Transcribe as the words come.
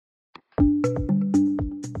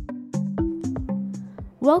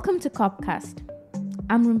Welcome to COPcast.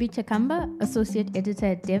 I'm Rumbi Chakamba, Associate Editor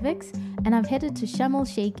at Devex, and I've headed to Sharm-el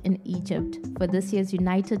Sheikh in Egypt for this year's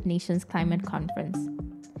United Nations Climate Conference.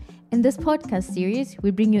 In this podcast series,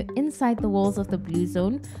 we bring you inside the walls of the Blue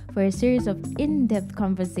Zone for a series of in-depth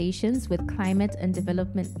conversations with climate and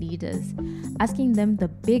development leaders, asking them the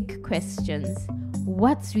big questions.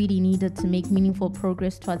 What's really needed to make meaningful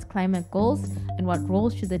progress towards climate goals, and what role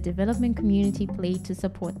should the development community play to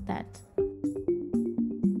support that?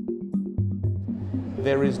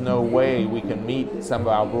 There is no way we can meet some of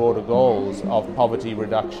our broader goals of poverty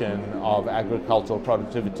reduction, of agricultural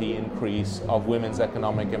productivity increase, of women's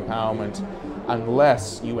economic empowerment,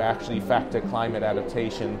 unless you actually factor climate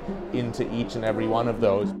adaptation into each and every one of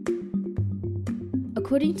those.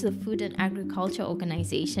 According to the Food and Agriculture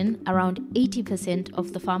Organization, around 80%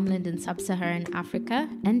 of the farmland in sub-Saharan Africa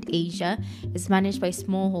and Asia is managed by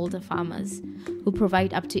smallholder farmers, who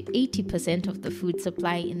provide up to 80% of the food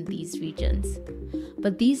supply in these regions.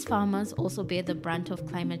 But these farmers also bear the brunt of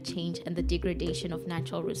climate change and the degradation of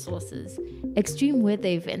natural resources. Extreme weather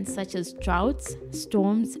events such as droughts,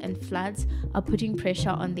 storms, and floods are putting pressure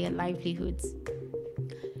on their livelihoods.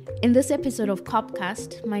 In this episode of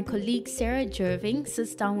COPcast, my colleague Sarah Jerving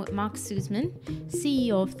sits down with Mark Suzman,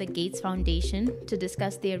 CEO of the Gates Foundation, to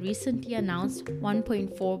discuss their recently announced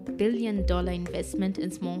 $1.4 billion investment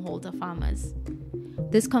in smallholder farmers.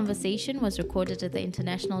 This conversation was recorded at the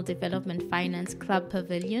International Development Finance Club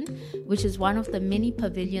Pavilion, which is one of the many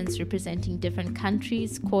pavilions representing different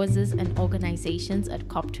countries, causes, and organizations at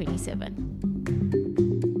COP27.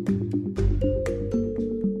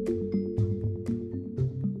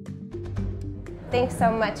 Thanks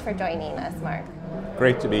so much for joining us, Mark.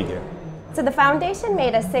 Great to be here. So the foundation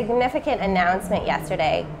made a significant announcement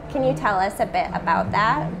yesterday. Can you tell us a bit about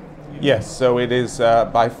that? Yes, so it is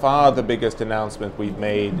by far the biggest announcement we've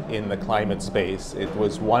made in the climate space. It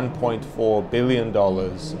was $1.4 billion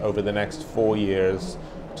over the next 4 years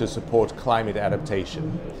to support climate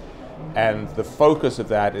adaptation. And the focus of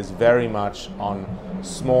that is very much on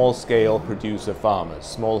small-scale producer farmers,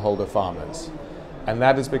 smallholder farmers. And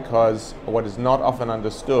that is because what is not often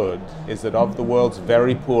understood is that of the world's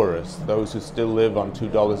very poorest, those who still live on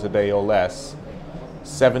 $2 a day or less,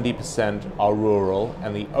 70% are rural,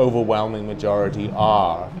 and the overwhelming majority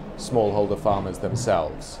are smallholder farmers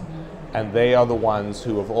themselves. And they are the ones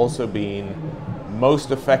who have also been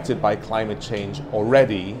most affected by climate change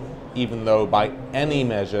already, even though by any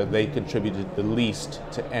measure they contributed the least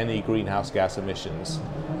to any greenhouse gas emissions.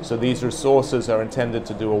 So these resources are intended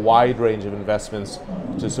to do a wide range of investments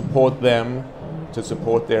to support them, to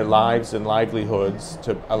support their lives and livelihoods,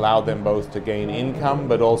 to allow them both to gain income,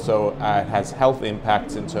 but also has health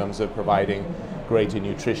impacts in terms of providing greater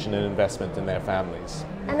nutrition and investment in their families.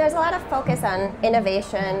 And there's a lot of focus on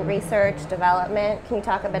innovation, research, development. Can you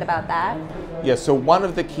talk a bit about that? Yes, so one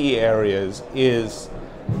of the key areas is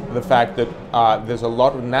the fact that there's a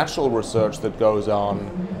lot of natural research that goes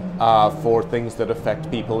on for things that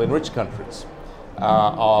affect people in rich countries,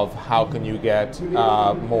 of how can you get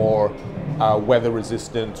more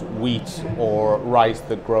weather-resistant wheat or rice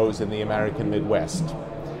that grows in the American Midwest.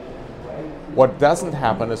 What doesn't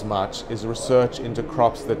happen as much is research into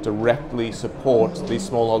crops that directly support these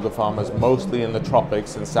smallholder farmers, mostly in the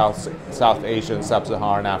tropics in South Asia and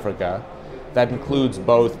sub-Saharan Africa. That includes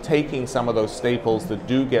both taking some of those staples that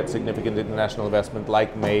do get significant international investment,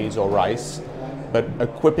 like maize or rice, but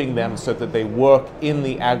equipping them so that they work in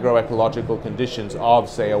the agroecological conditions of,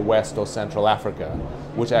 say, a West or Central Africa,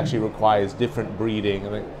 which actually requires different breeding.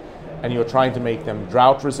 And you're trying to make them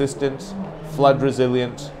drought resistant, flood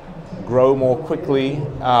resilient, grow more quickly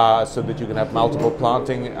so that you can have multiple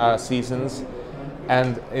planting seasons.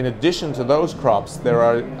 And in addition to those crops, there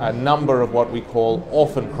are a number of what we call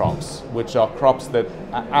orphan crops, which are crops that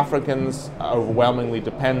Africans overwhelmingly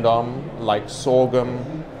depend on, like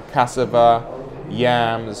sorghum, cassava,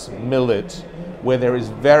 yams, millet, where there is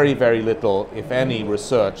very, very little, if any,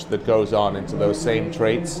 research that goes on into those same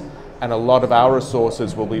traits. And a lot of our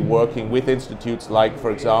resources will be working with institutes like,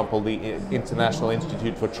 for example, the International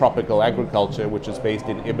Institute for Tropical Agriculture, which is based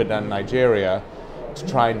in Ibadan, Nigeria, to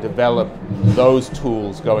try and develop those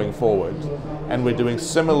tools going forward. And we're doing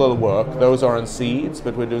similar work, those are on seeds,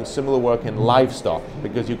 but we're doing similar work in livestock,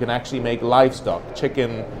 because you can actually make livestock,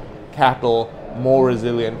 chicken, cattle, more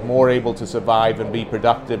resilient, more able to survive and be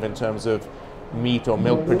productive in terms of meat or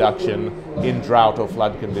milk production in drought or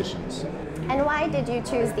flood conditions. And why did you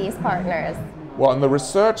choose these partners? Well, on the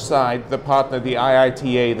research side, the partner, the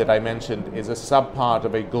IITA that I mentioned, is a subpart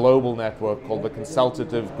of a global network called the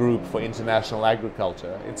Consultative Group for International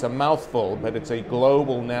Agriculture. It's a mouthful, but it's a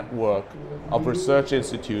global network of research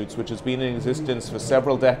institutes which has been in existence for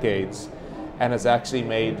several decades and has actually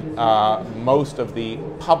made most of the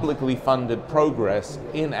publicly funded progress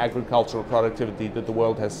in agricultural productivity that the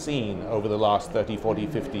world has seen over the last 30, 40,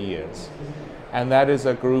 50 years. And that is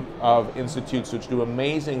a group of institutes which do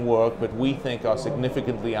amazing work, but we think are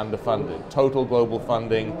significantly underfunded. Total global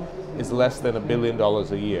funding is less than $1 billion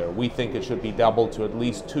a year. We think it should be doubled to at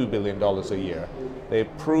least $2 billion a year. They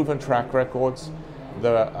have proven track records.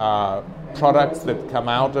 The products that come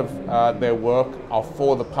out of their work are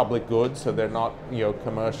for the public good, so they're not,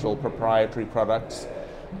 commercial proprietary products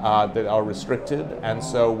that are restricted. And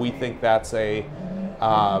so we think that's a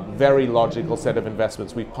very logical set of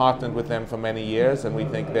investments. We've partnered with them for many years, and we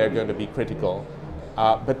think they're going to be critical.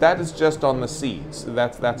 But that is just on the seeds.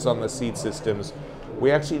 That's on the seed systems. We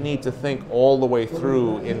actually need to think all the way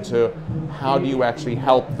through into how do you actually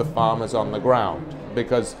help the farmers on the ground,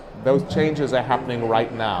 because those changes are happening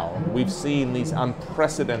right now. We've seen these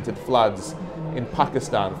unprecedented floods in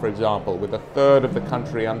Pakistan, for example, with a third of the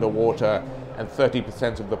country underwater and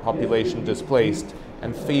 30% of the population displaced,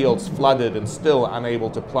 and fields flooded and still unable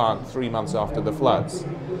to plant 3 months after the floods.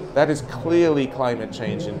 That is clearly climate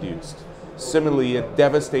change induced. Similarly, a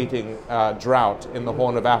devastating drought in the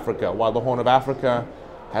Horn of Africa. While the Horn of Africa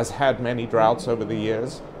has had many droughts over the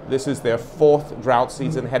years, this is their 4th drought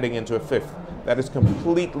season heading into a 5th. That is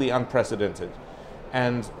completely unprecedented.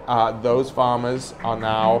 And those farmers are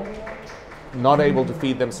now not able to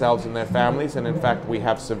feed themselves and their families, and in fact we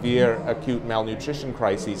have severe acute malnutrition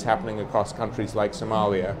crises happening across countries like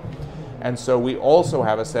Somalia. And so we also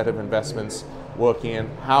have a set of investments working in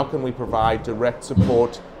how can we provide direct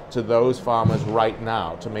support to those farmers right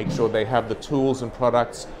now to make sure they have the tools and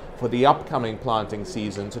products for the upcoming planting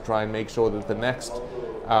season to try and make sure that the next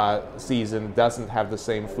season doesn't have the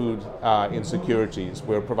same food insecurities.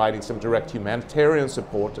 We're providing some direct humanitarian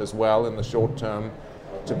support as well in the short term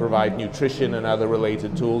to provide nutrition and other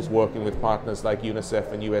related tools, working with partners like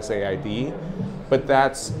UNICEF and USAID. But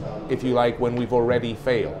that's, if you like, when we've already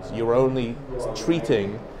failed. You're only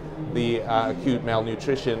treating the acute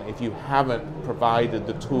malnutrition if you haven't provided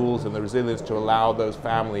the tools and the resilience to allow those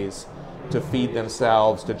families to feed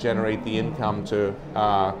themselves, to generate the income to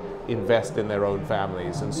invest in their own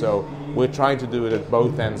families. And so we're trying to do it at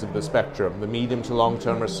both ends of the spectrum, the medium to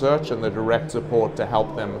long-term research and the direct support to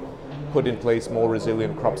help them put in place more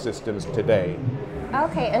resilient crop systems today.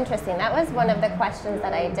 Okay, interesting. That was one of the questions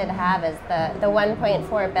that I did have, is the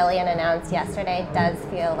 1.4 billion announced yesterday does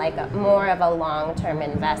feel like more of a long-term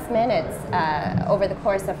investment. It's over the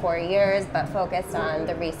course of 4 years, but focused on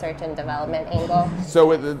the research and development angle.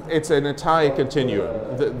 So it's an entire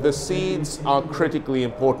continuum. The seeds are critically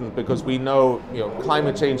important because we know,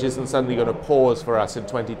 climate change isn't suddenly going to pause for us in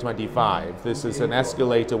 2025. This is an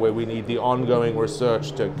escalator where we need the ongoing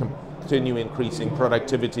research to continue increasing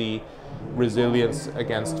productivity, resilience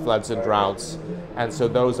against floods and droughts. And so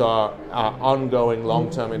those are ongoing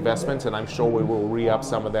long-term investments, and I'm sure we will re-up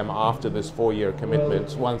some of them after this 4-year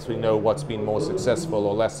commitment once we know what's been more successful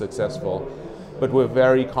or less successful. But we're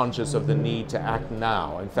very conscious of the need to act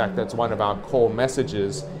now. In fact, that's one of our core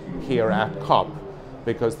messages here at COP,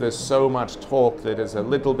 because there's so much talk that is a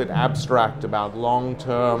little bit abstract about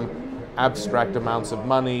long-term, abstract amounts of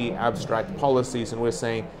money, abstract policies, and we're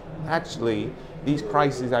saying, actually, these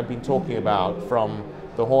crises I've been talking about, from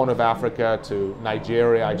the Horn of Africa to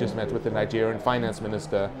Nigeria. I just met with the Nigerian finance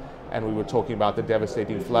minister, and we were talking about the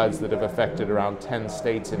devastating floods that have affected around 10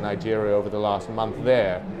 states in Nigeria over the last month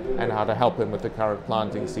there, and how to help them with the current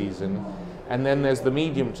planting season. And then there's the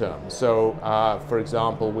medium term. So, for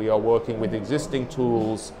example, we are working with existing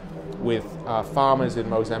tools with farmers in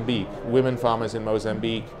Mozambique, women farmers in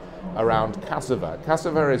Mozambique, around cassava.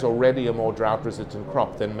 Cassava is already a more drought-resistant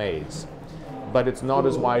crop than maize, but it's not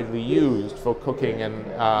as widely used for cooking and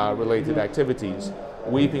related activities.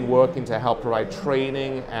 We've been working to help provide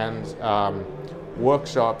training and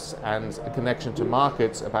workshops and a connection to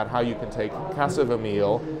markets about how you can take cassava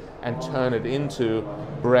meal and turn it into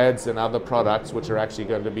breads and other products which are actually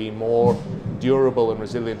going to be more durable and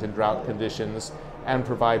resilient in drought conditions and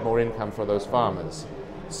provide more income for those farmers.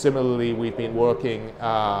 Similarly, we've been working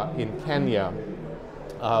in Kenya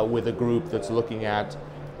with a group that's looking at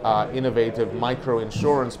innovative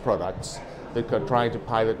micro-insurance products that are trying to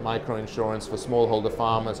pilot micro-insurance for smallholder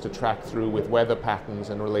farmers to track through with weather patterns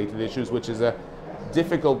and related issues, which is a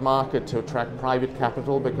difficult market to attract private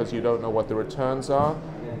capital because you don't know what the returns are,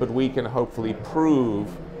 but we can hopefully prove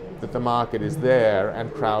that the market is there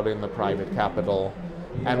and crowd in the private capital.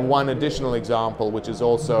 And one additional example, which is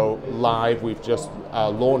also live, we've just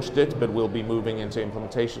launched it, but we'll be moving into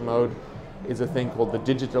implementation mode, is a thing called the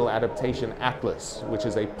Digital Adaptation Atlas, which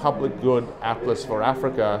is a public good atlas for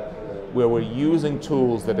Africa, where we're using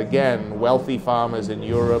tools that, again, wealthy farmers in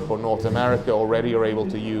Europe or North America already are able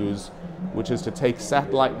to use, which is to take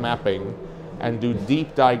satellite mapping and do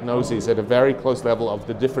deep diagnoses at a very close level of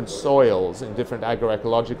the different soils in different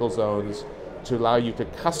agroecological zones to allow you to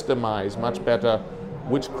customize much better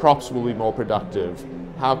which crops will be more productive,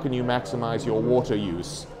 how can you maximize your water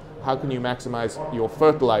use, how can you maximize your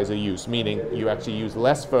fertilizer use, meaning you actually use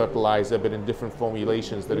less fertilizer but in different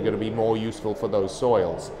formulations that are going to be more useful for those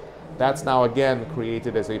soils. That's now again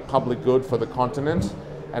created as a public good for the continent,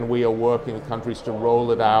 and we are working with countries to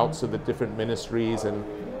roll it out so that different ministries and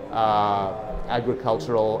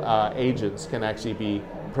agricultural agents can actually be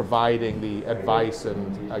providing the advice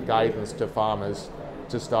and guidance to farmers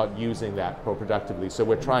to start using that more productively. So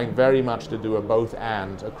we're trying very much to do a both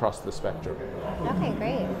and across the spectrum. Okay,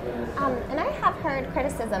 great. And I have heard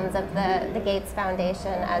criticisms of the Gates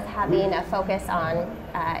Foundation as having a focus on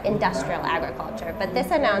industrial agriculture, but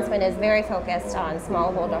this announcement is very focused on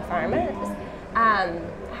smallholder farmers.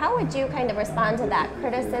 How would you kind of respond to that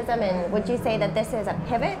criticism, and would you say that this is a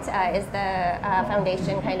pivot? Is the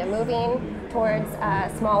foundation kind of moving towards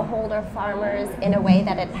smallholder farmers in a way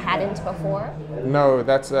that it hadn't before? No,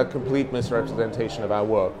 that's a complete misrepresentation of our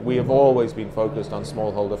work. We have always been focused on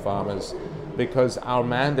smallholder farmers because our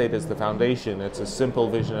mandate as the foundation, it's a simple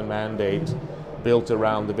vision and mandate built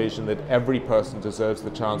around the vision that every person deserves the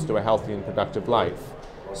chance to a healthy and productive life.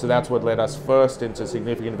 So that's what led us first into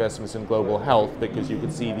significant investments in global health, because you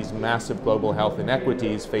could see these massive global health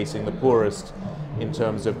inequities facing the poorest in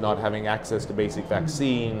terms of not having access to basic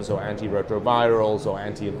vaccines or antiretrovirals or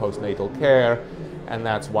anti- and postnatal care, and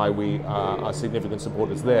that's why we are significant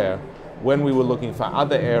supporters there. When we were looking for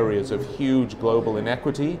other areas of huge global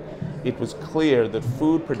inequity, it was clear that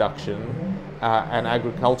food production and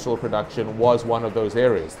agricultural production was one of those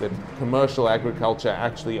areas, that commercial agriculture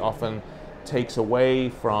actually often takes away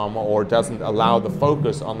from or doesn't allow the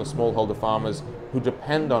focus on the smallholder farmers who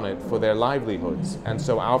depend on it for their livelihoods. And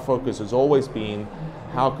so our focus has always been,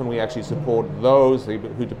 how can we actually support those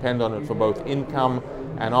who depend on it for both income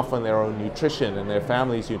and often their own nutrition and their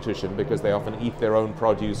family's nutrition, because they often eat their own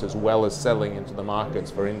produce as well as selling into the markets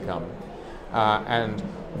for income. And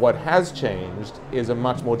what has changed is a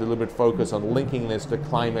much more deliberate focus on linking this to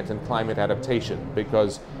climate and climate adaptation,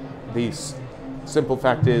 because these simple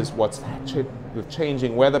fact is the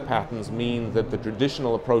changing weather patterns mean that the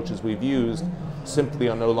traditional approaches we've used simply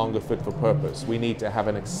are no longer fit for purpose. We need to have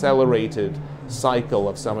an accelerated cycle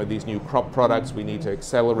of some of these new crop products. We need to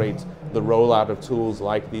accelerate the rollout of tools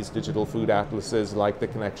like these digital food atlases, like the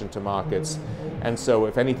connection to markets. And so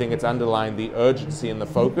if anything, it's underlined the urgency and the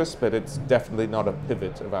focus, but it's definitely not a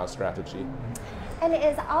pivot of our strategy. And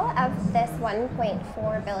is all of this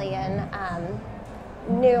 1.4 billion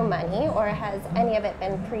new money, or has any of it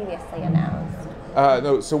been previously announced?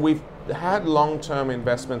 No, so we've had long-term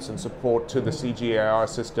investments and support to the CGIAR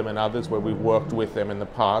system and others where we've worked with them in the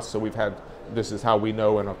past. So we've had, this is how we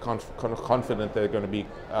know and are confident they're going to be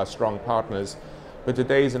strong partners. But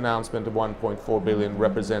today's announcement of 1.4 billion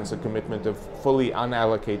represents a commitment of fully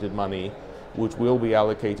unallocated money, which will be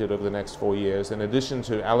allocated over the next 4 years. In addition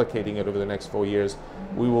to allocating it over the next 4 years,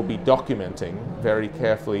 we will be documenting very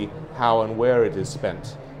carefully how and where it is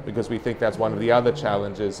spent, because we think that's one of the other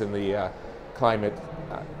challenges in the climate,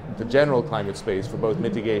 the general climate space for both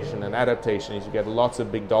mitigation and adaptation, is you get lots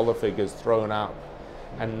of big dollar figures thrown out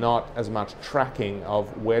and not as much tracking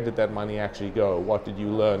of where did that money actually go, what did you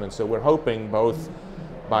learn. And so we're hoping both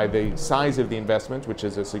by the size of the investment, which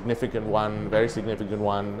is a significant one, very significant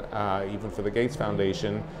one, even for the Gates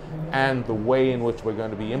Foundation, and the way in which we're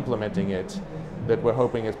going to be implementing it, that we're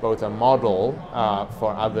hoping is both a model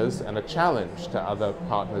for others and a challenge to other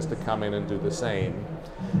partners to come in and do the same.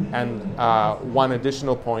 And one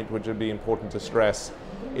additional point which would be important to stress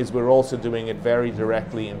is we're also doing it very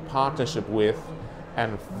directly in partnership with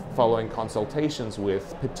and following consultations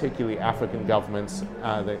with particularly African governments,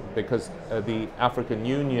 because the African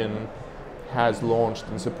Union has launched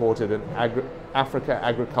and supported an Africa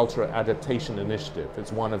Agricultural Adaptation Initiative.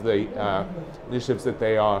 It's one of the initiatives that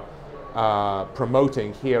they are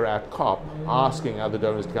promoting here at COP, asking other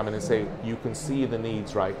donors to come in and say, you can see the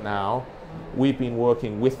needs right now. We've been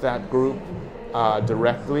working with that group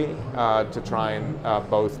directly to try and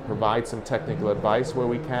both provide some technical advice where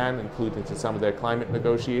we can, including to some of their climate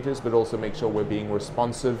negotiators, but also make sure we're being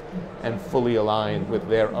responsive and fully aligned with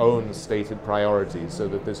their own stated priorities, so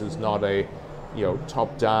that this is not a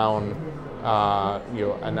top-down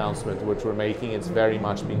announcement which we're making. It's very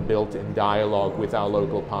much being built in dialogue with our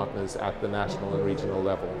local partners at the national and regional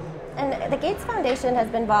level. And the Gates Foundation has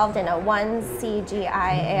been involved in a one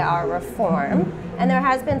CGIAR reform, and there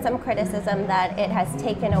has been some criticism that it has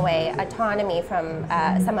taken away autonomy from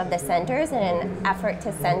some of the centers in an effort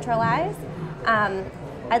to centralize.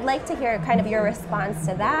 I'd like to hear kind of your response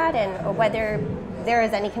to that, and whether there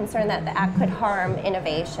is any concern that the act could harm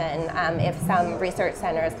innovation if some research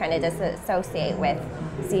centers kind of disassociate with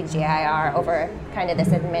CGIAR over kind of this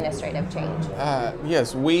administrative change.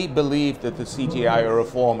 Yes, we believe that the CGIAR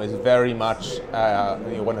reform is very much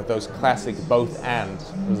one of those classic both-and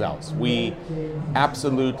results. We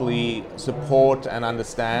absolutely support and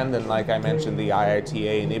understand, and like I mentioned, the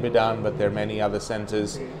IITA in Ibadan, but there are many other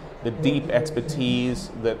centers, the deep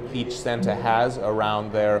expertise that each center has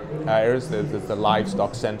around their areas. There's the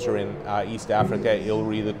livestock center in East Africa,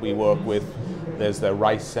 ILRI, that we work with. There's the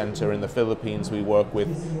rice center in the Philippines we work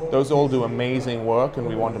with. Those all do amazing work, and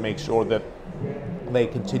we want to make sure that they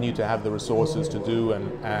continue to have the resources to do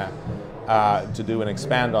and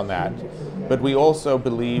expand on that. But we also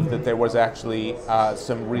believe that there was actually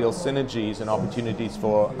some real synergies and opportunities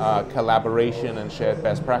for collaboration and shared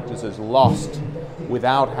best practices lost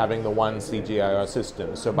without having the one CGIAR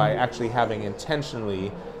system. So by actually having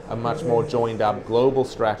intentionally a much more joined up global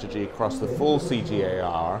strategy across the full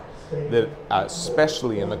CGIAR, that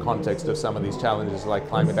especially in the context of some of these challenges like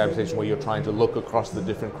climate adaptation, where you're trying to look across the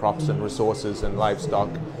different crops and resources and livestock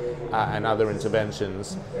and other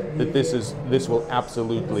interventions, that this will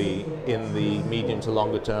absolutely, in the medium to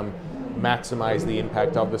longer term, maximize the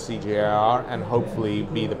impact of the CGIAR and hopefully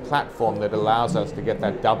be the platform that allows us to get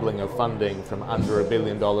that doubling of funding from under $1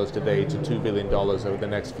 billion today to $2 billion over the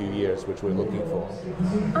next few years, which we're looking for.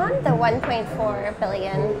 On the $1.4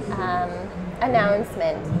 billion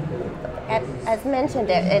announcement, as mentioned,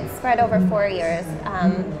 it's spread over 4 years,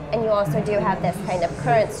 and you also do have this kind of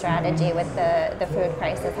current strategy with the food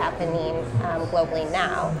crisis happening globally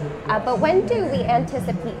now. But when do we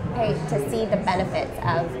anticipate to see the benefits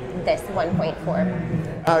of this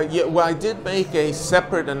 1.4? Well, I did make a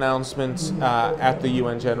separate announcement at the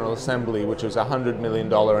UN General Assembly, which was a $100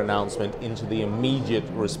 million announcement into the immediate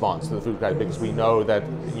response to the food crisis, because we know that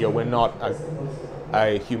we're not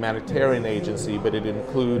a humanitarian agency, but it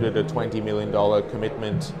included a $20 million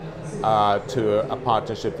commitment to a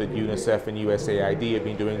partnership that UNICEF and USAID have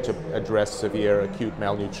been doing to address severe acute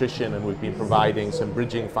malnutrition, and we've been providing some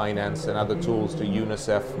bridging finance and other tools to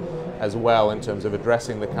UNICEF as well in terms of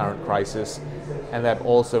addressing the current crisis. And that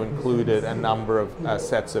also included a number of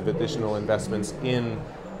sets of additional investments in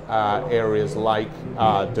areas like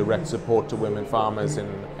direct support to women farmers in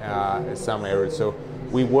some areas. So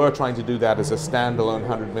we were trying to do that as a standalone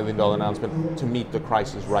 $100 million announcement to meet the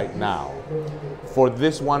crisis right now. For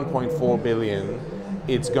this $1.4 billion,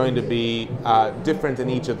 it's going to be different in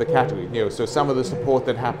each of the categories. So some of the support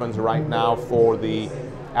that happens right now for the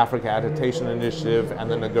Africa Adaptation Initiative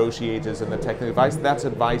and the negotiators and the technical advice, that's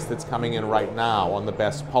advice that's coming in right now on the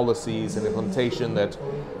best policies and implementation that,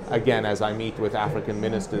 again, as I meet with African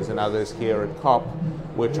ministers and others here at COP,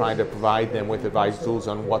 we're trying to provide them with advice tools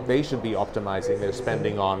on what they should be optimizing their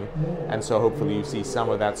spending on. And so hopefully you see some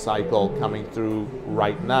of that cycle coming through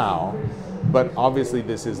right now. But obviously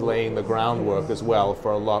this is laying the groundwork as well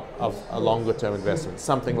for a lot of a longer term investment.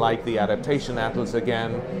 Something like the Adaptation Atlas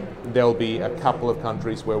again, there'll be a couple of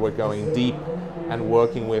countries where we're going deep and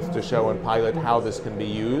working with to show and pilot how this can be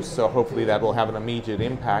used. So hopefully that will have an immediate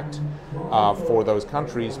impact for those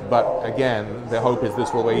countries. But again, the hope is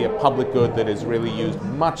this will be a public good that is really used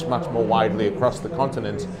much, much more widely across the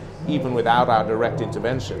continent, even without our direct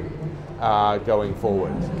intervention going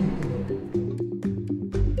forward.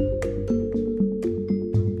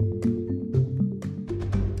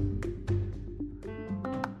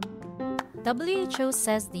 WHO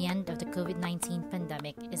says the end of the COVID-19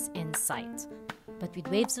 pandemic is in sight. But with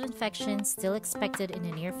waves of infection still expected in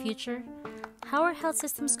the near future, how are health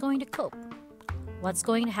systems going to cope? What's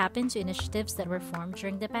going to happen to initiatives that were formed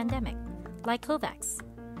during the pandemic, like COVAX?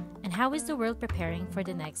 And how is the world preparing for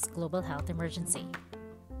the next global health emergency?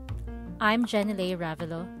 I'm Jenny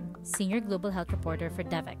Ravelo, Senior Global Health Reporter for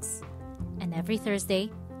Devex. And every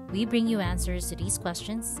Thursday, we bring you answers to these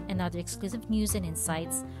questions and other exclusive news and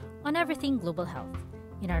insights on everything global health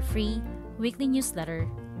in our free weekly newsletter,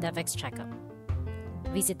 Devex Checkup.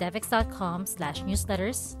 Visit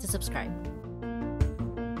devex.com/newsletters to subscribe.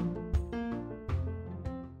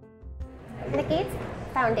 The Gates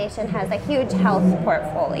Foundation has a huge health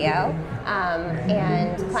portfolio,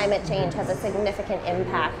 and climate change has a significant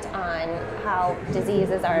impact on how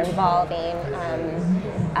diseases are evolving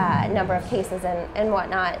number of cases and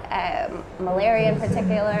whatnot. Malaria in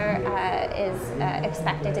particular is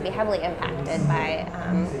expected to be heavily impacted by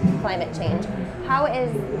climate change. How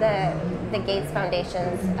is the Gates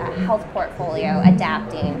Foundation's health portfolio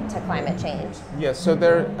adapting to climate change? Yes, so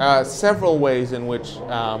there are several ways in which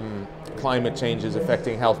climate change is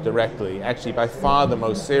affecting health directly. Actually, by far the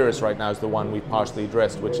most serious right now is the one we partially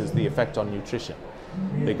addressed, which is the effect on nutrition.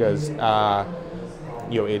 Because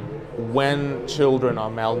when children are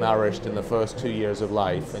malnourished in the first 2 years of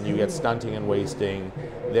life and you get stunting and wasting,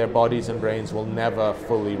 their bodies and brains will never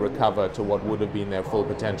fully recover to what would have been their full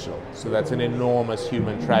potential. So that's an enormous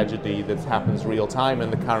human tragedy that happens real time,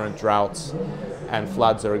 and the current droughts and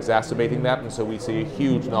floods are exacerbating that, and so we see a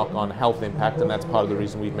huge knock-on health impact, and that's part of the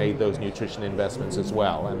reason we've made those nutrition investments as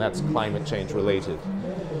well, and that's climate change related.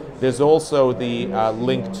 There's also the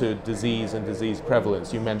link to disease and disease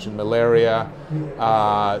prevalence. You mentioned malaria,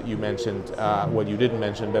 you mentioned, well, you didn't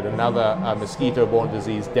mention, but another mosquito-borne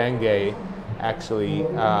disease, dengue, actually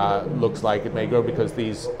looks like it may grow because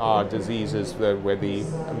these are diseases where the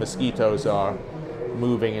mosquitoes are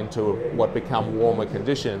moving into what become warmer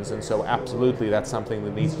conditions, and so absolutely that's something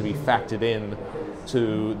that needs to be factored in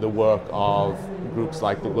to the work of groups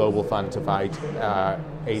like the Global Fund to Fight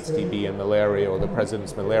AIDS, TB, and Malaria, or the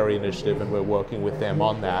President's Malaria Initiative, and we're working with them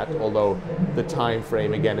on that, although the time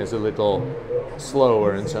frame again is a little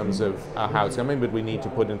slower in terms of how it's coming, but we need to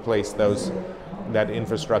put in place that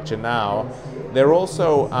infrastructure now. There are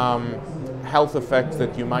also health effects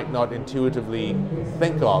that you might not intuitively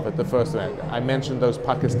think of at the first event. I mentioned those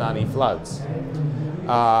Pakistani floods.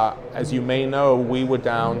 As you may know, we were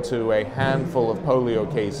down to a handful of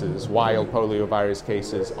polio cases, wild polio virus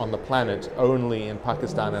cases, on the planet only in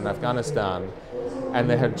Pakistan and Afghanistan. And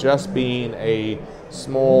there had just been a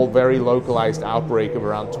small, very localized outbreak of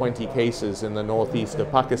around 20 cases in the northeast of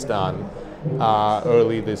Pakistan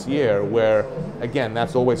early this year, where, again,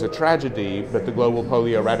 that's always a tragedy, but the Global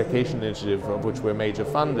Polio Eradication Initiative, of which we're major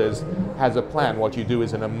funders, has a plan. What you do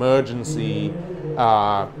is an emergency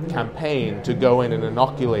campaign to go in and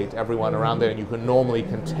inoculate everyone around there, and you can normally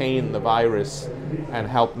contain the virus and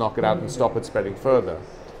help knock it out and stop it spreading further.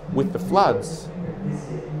 With the floods,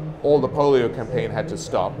 all the polio campaign had to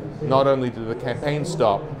stop. Not only did the campaign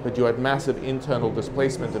stop, but you had massive internal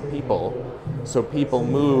displacement of people. So people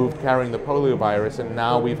moved carrying the polio virus, and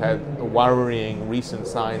now we've had worrying recent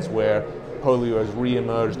signs where polio has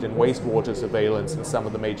re-emerged in wastewater surveillance in some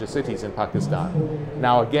of the major cities in Pakistan.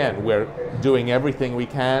 Now again, we're doing everything we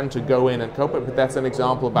can to go in and cope, but that's an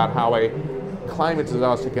example about how a climate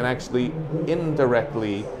disaster can actually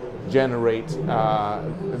indirectly generate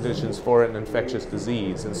conditions for an infectious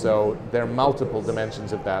disease, and so there are multiple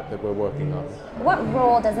dimensions of that we're working on. What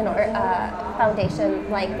role does a foundation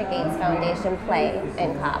like the Gates Foundation play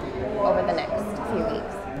in COP over the next few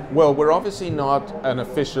weeks? Well, we're obviously not an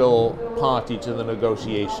official party to the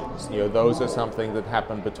negotiations. Those are something that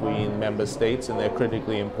happen between member states, and they're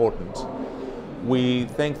critically important. We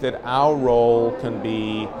think that our role can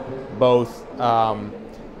be both,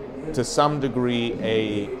 to some degree,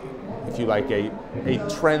 a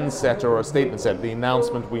trendsetter or a statement setter. The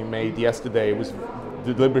announcement we made yesterday was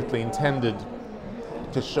deliberately intended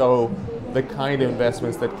to show the kind of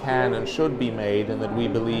investments that can and should be made, and that we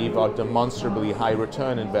believe are demonstrably high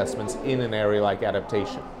return investments in an area like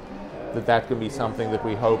adaptation. That can be something that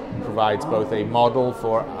we hope provides both a model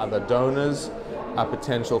for other donors, a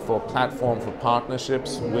potential for a platform for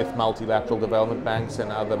partnerships with multilateral development banks and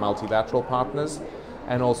other multilateral partners,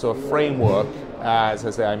 and also a framework, as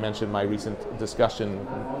I mentioned in my recent discussion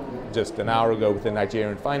just an hour ago with the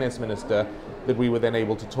Nigerian finance minister, that we were then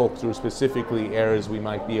able to talk through specifically areas we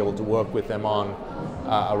might be able to work with them on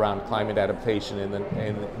around climate adaptation in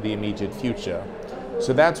the immediate future.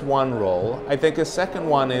 So that's one role. I think a second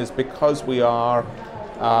one is, because we are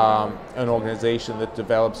an organization that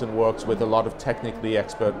develops and works with a lot of technically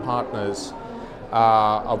expert partners,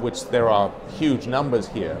 of which there are huge numbers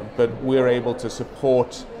here, but we're able to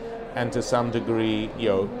support and to some degree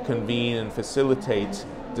convene and facilitate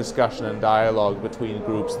discussion and dialogue between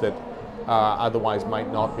groups that otherwise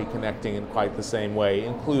might not be connecting in quite the same way,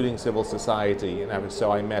 including civil society. And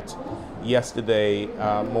so I met yesterday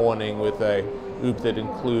morning with a group that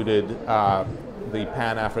included the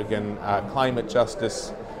Pan-African climate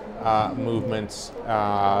justice movements,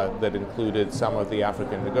 that included some of the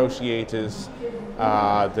African negotiators,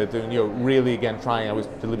 that really again I was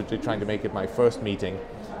deliberately trying to make it my first meeting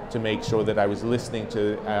to make sure that I was listening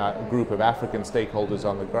to a group of African stakeholders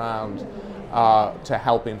on the ground, to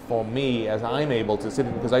help inform me as I'm able to sit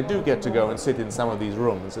in, because I do get to go and sit in some of these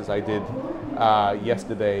rooms, as I did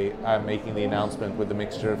yesterday, making the announcement with the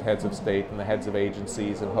mixture of heads of state and the heads of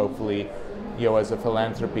agencies, and hopefully, as a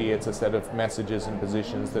philanthropy, it's a set of messages and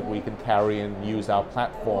positions that we can carry and use our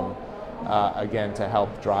platform again to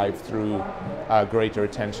help drive through greater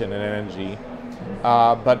attention and energy.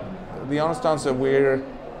 But the honest answer, we're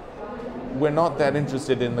not that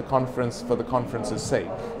interested in the conference for the conference's sake.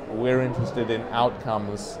 We're interested in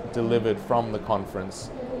outcomes delivered from the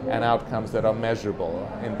conference, and outcomes that are measurable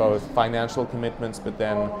in both financial commitments, but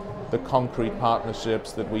then the concrete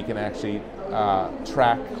partnerships that we can actually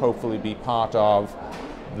track, hopefully be part of,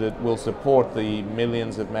 that will support the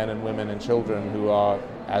millions of men and women and children who are,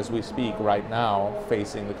 as we speak right now,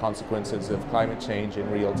 facing the consequences of climate change in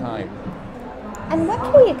real time. And what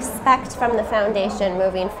can we expect from the foundation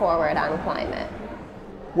moving forward on climate?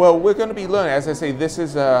 Well, we're going to be learning. As I say, this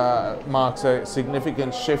is marks a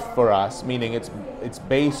significant shift for us, meaning it's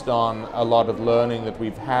based on a lot of learning that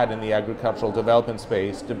we've had in the agricultural development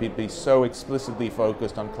space to be so explicitly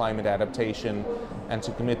focused on climate adaptation and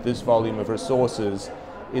to commit this volume of resources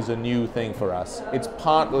is a new thing for us. It's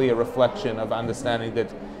partly a reflection of understanding that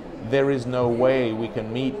there is no way we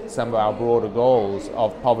can meet some of our broader goals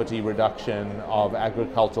of poverty reduction, of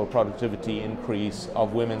agricultural productivity increase,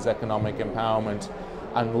 of women's economic empowerment,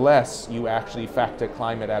 unless you actually factor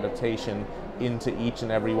climate adaptation into each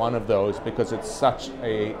and every one of those, because it's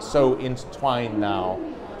so intertwined now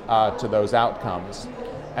to those outcomes.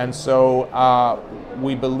 And so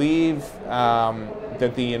we believe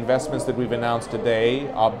that the investments that we've announced today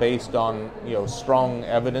are based on strong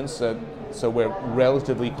evidence. So we're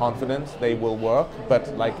relatively confident they will work,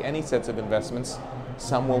 but like any sets of investments,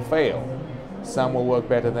 some will fail. Some will work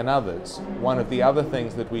better than others. One of the other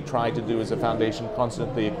things that we try to do as a foundation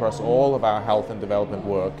constantly across all of our health and development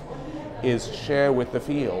work is share with the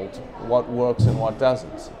field what works and what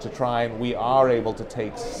doesn't, to try, and we are able to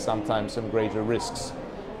take sometimes some greater risks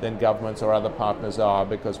than governments or other partners are,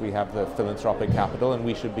 because we have the philanthropic capital and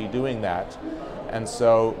we should be doing that. And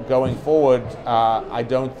so going forward, I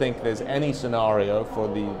don't think there's any scenario for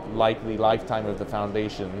the likely lifetime of the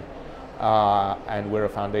foundation, and we're a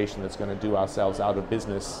foundation that's going to do ourselves out of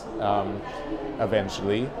business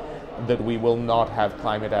eventually, that we will not have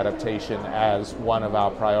climate adaptation as one of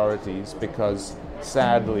our priorities, because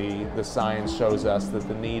sadly the science shows us that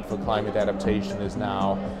the need for climate adaptation is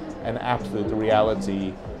now an absolute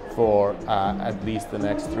reality for at least the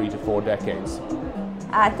next 3 to 4 decades.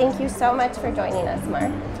 Thank you so much for joining us,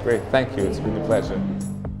 Mark. Great, thank you. It's been a pleasure.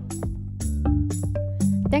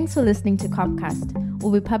 Thanks for listening to COPcast.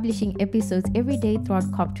 We'll be publishing episodes every day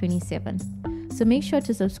throughout COP27. So make sure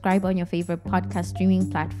to subscribe on your favorite podcast streaming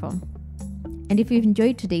platform. And if you've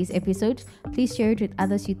enjoyed today's episode, please share it with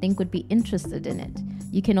others you think would be interested in it.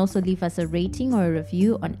 You can also leave us a rating or a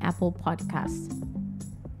review on Apple Podcasts.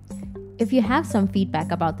 If you have some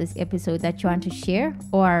feedback about this episode that you want to share,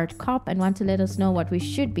 or are at COP and want to let us know what we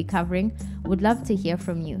should be covering, we'd love to hear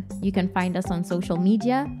from you. You can find us on social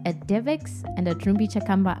media at Devex and at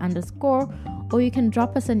rumbichakamba_, or you can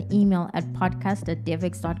drop us an email at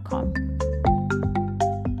podcast@devex.com.